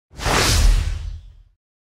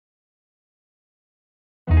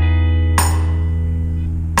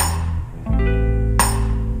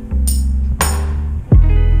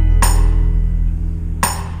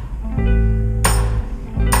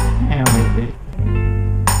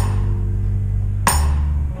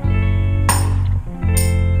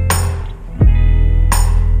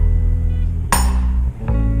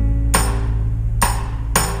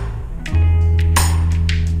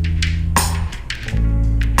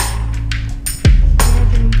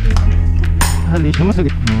Halation mo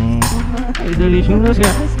sakit. Halation mo siya.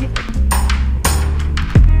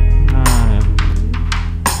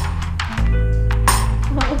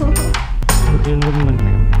 Hindi naman na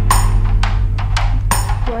yun.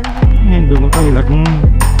 Hindi mo kailak mo.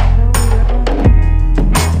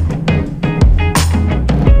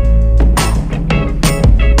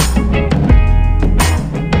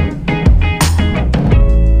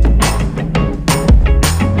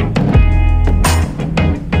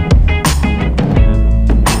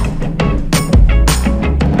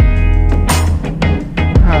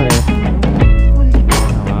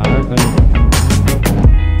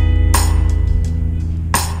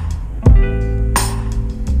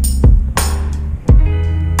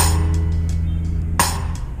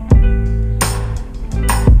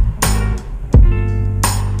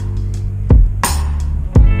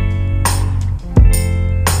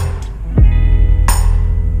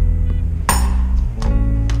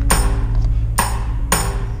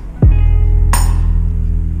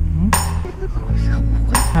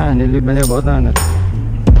 Niliban niya ba ito?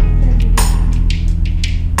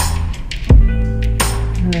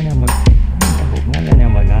 Ngalan niya mag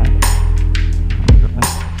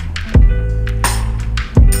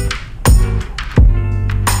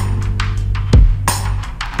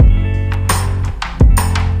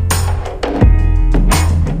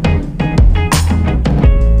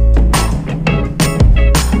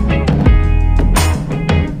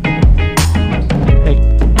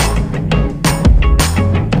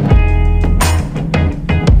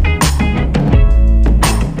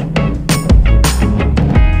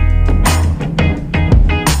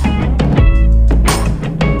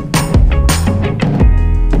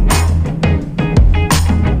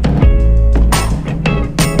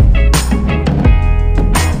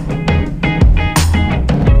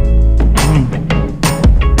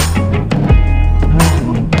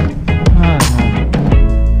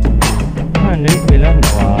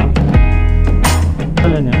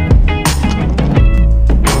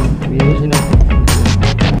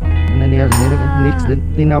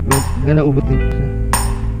Tinapload, gana ubot nito siya.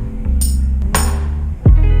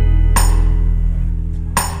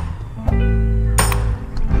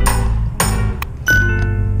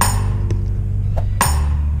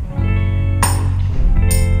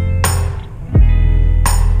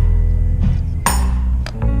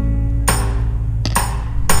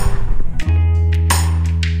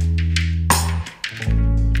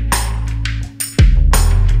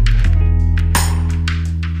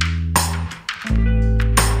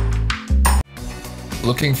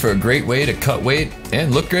 Looking for a great way to cut weight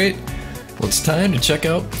and look great? Well, it's time to check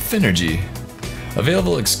out Finergy.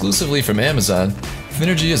 Available exclusively from Amazon,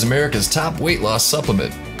 Finergy is America's top weight loss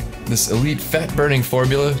supplement. This elite fat-burning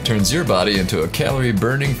formula turns your body into a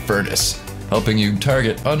calorie-burning furnace, helping you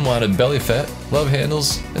target unwanted belly fat, love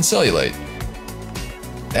handles, and cellulite.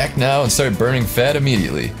 Act now and start burning fat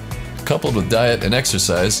immediately. Coupled with diet and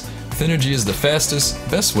exercise, Finergy is the fastest,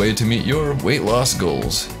 best way to meet your weight loss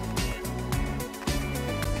goals.